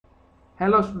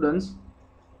Hello students,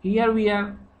 here we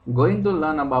are going to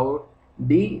learn about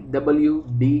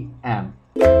DWDM.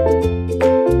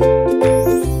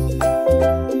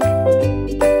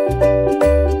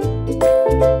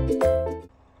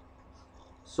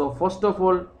 So first of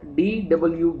all,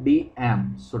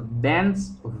 DWDM, so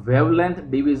dense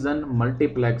wavelength division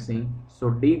multiplexing,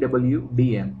 so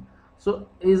DWDM. So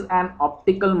is an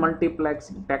optical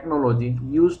multiplexing technology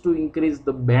used to increase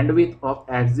the bandwidth of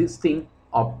existing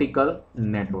optical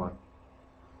network.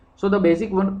 So the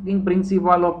basic working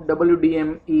principle of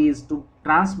WDM is to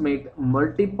transmit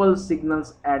multiple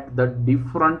signals at the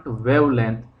different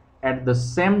wavelength at the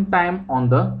same time on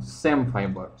the same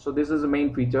fiber. So this is the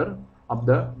main feature of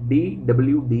the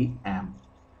DWDM.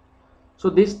 So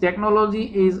this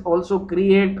technology is also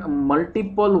create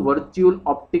multiple virtual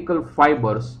optical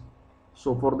fibers.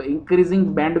 So for the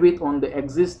increasing bandwidth on the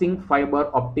existing fiber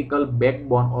optical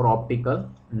backbone or optical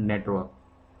network.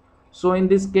 So in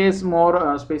this case,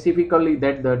 more specifically,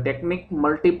 that the technique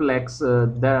multiplex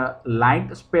the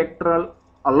light spectral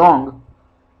along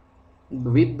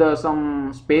with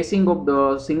some spacing of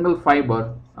the single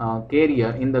fiber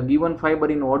carrier in the given fiber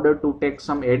in order to take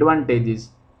some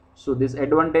advantages. So this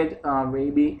advantage may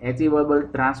be achievable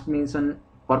transmission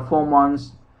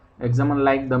performance, example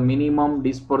like the minimum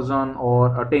dispersion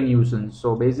or attenuation.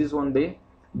 So basis on the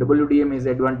WDM is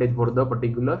advantage for the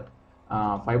particular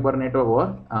fiber network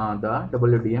or the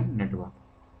WDM network.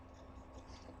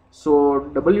 So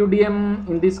WDM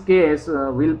in this case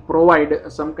will provide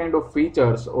some kind of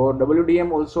features, or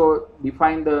WDM also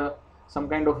define the some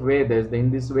kind of way that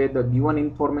in this way the given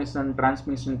information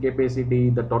transmission capacity,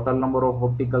 the total number of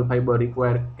optical fiber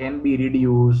required can be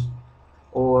reduced,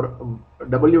 or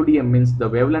WDM means the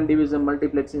wavelength division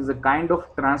multiplexing is a kind of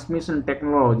transmission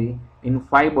technology in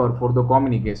fiber for the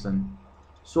communication.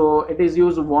 So it is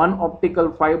used one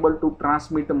optical fiber to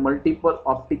transmit multiple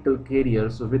optical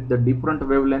carriers with the different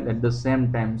wavelength at the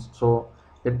same time. So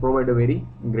that provide a very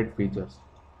great features.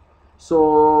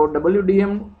 So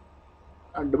WDM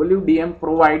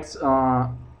provides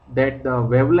that the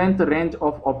wavelength range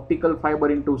of optical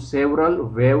fiber into several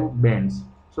wave bands.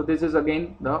 So this is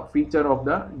again the feature of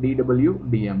the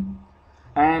DWDM.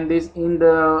 And this in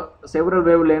the several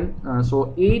wavelength,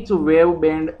 so each wave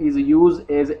band is used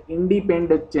as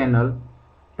independent channel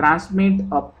transmit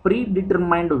a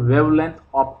predetermined wavelength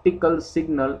optical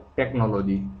signal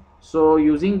technology. So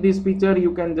using this feature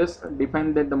you can just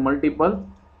define that the multiple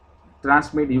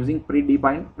transmit using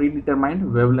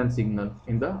predetermined wavelength signal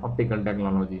in the optical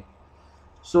technology.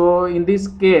 So in this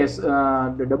case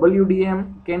the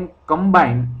WDM can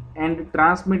combine and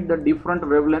transmit the different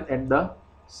wavelength at the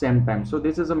same time. So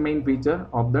this is a main feature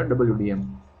of the WDM.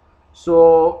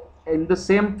 So in the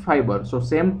same fiber, so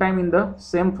same time in the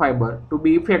same fiber to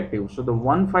be effective, so the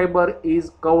one fiber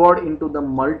is covered into the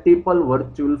multiple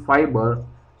virtual fiber,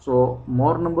 so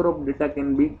more number of data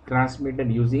can be transmitted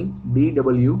using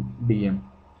DWDM.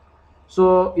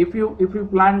 So if you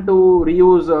plan to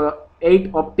reuse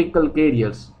 8 optical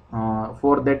carriers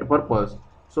for that purpose,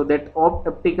 so that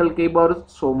optical cable,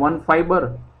 so one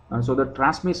fiber, so the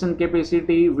transmission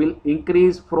capacity will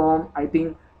increase from I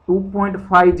think 2.5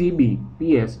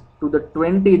 Gbps to the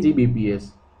 20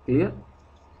 Gbps. Clear?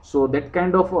 So that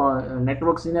kind of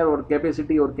network scenario or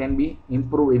capacity or can be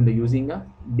improved in the using a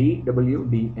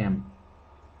DWDM.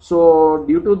 So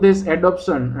due to this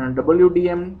adoption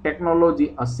WDM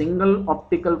technology, a single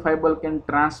optical fiber can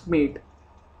transmit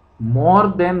more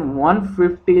than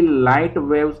 150 light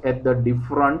waves at the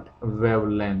different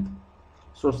wavelength.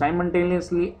 So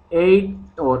simultaneously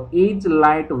each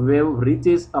light wave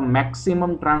reaches a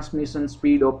maximum transmission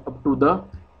speed of up to the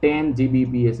 10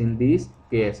 Gbps. In this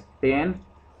case 10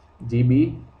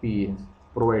 Gbps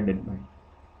provided by,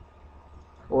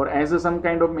 or as some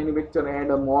kind of manufacturer add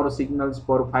more signals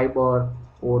per fiber,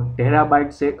 or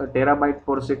terabyte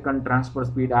per second transfer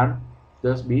speed are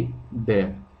just be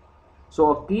there. So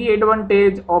a key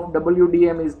advantage of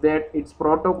WDM is that its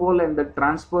protocol and the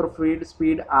transfer feed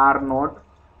speed are not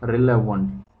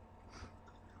relevant.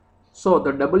 So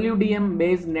the WDM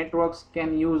based networks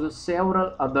can use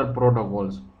several other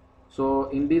protocols. So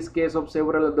in this case of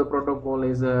several other protocol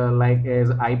is like as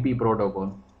IP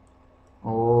protocol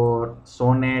or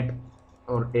SONET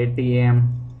or ATM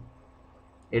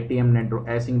network,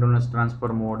 asynchronous transfer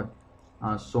mode,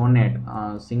 SONET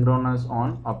synchronous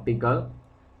on optical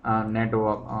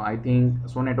network, I think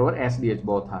SONET or SDH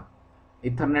both are.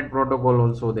 Ethernet protocol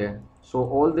also there. So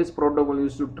all this protocol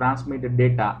used to transmit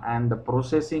data, and the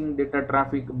processing data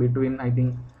traffic between I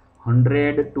think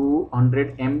 100 to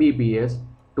 100 Mbps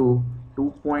to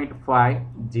 2.5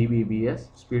 Gbps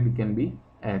speed can be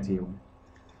achieved.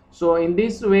 So in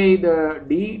this way, the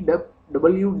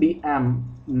DWDM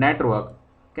network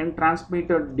can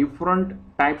transmit a different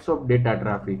types of data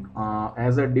traffic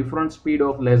as a different speed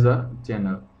of laser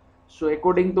channel. So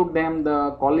according to them,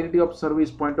 the quality of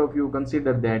service point of view,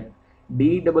 consider that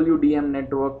DWDM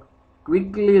network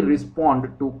quickly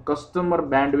respond to customer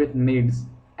bandwidth needs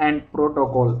and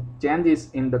protocol changes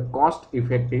in the cost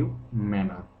effective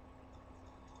manner.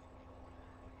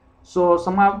 So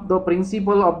some of the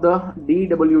principle of the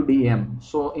DWDM.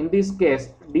 So in this case,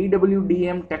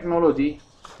 DWDM technology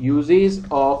uses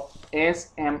of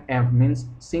SMF, means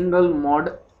single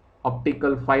mode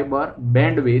optical fiber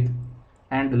bandwidth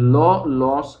and low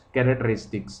loss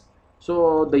characteristics.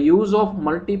 So the use of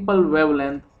multiple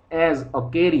wavelength as a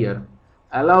carrier,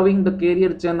 allowing the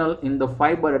carrier channel in the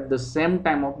fiber at the same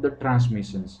time of the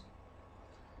transmissions.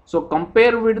 So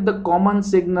compare with the common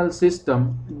signal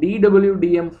system,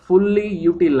 DWDM fully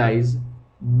utilize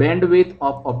bandwidth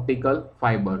of optical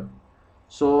fiber.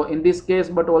 So in this case,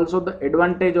 but also the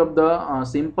advantage of the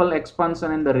simple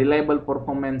expansion and the reliable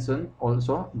performance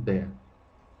also there.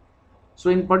 So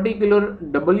in particular,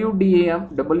 DWDM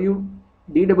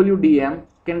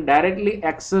can directly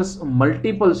access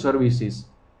multiple services.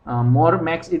 More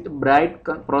makes it bright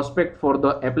prospect for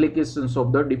the applications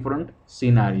of the different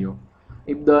scenario.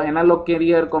 If the analog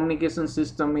carrier communication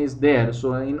system is there,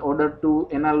 so in order to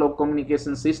analog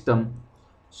communication system,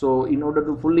 so in order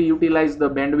to fully utilize the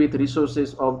bandwidth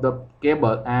resources of the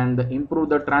cable and improve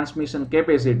the transmission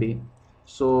capacity,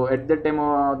 so at that time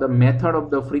the method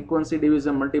of the frequency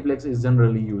division multiplex is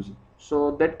generally used.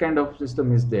 So that kind of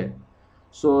system is there.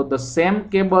 So the same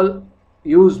cable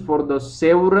used for the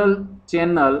several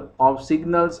channel of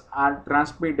signals are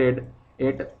transmitted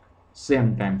at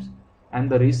same times, and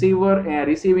the receiver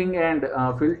receiving and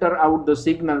filter out the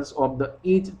signals of the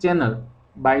each channel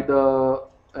by the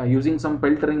using some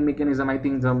filtering mechanism, I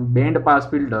think some band pass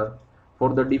filter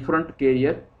for the different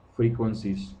carrier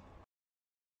frequencies.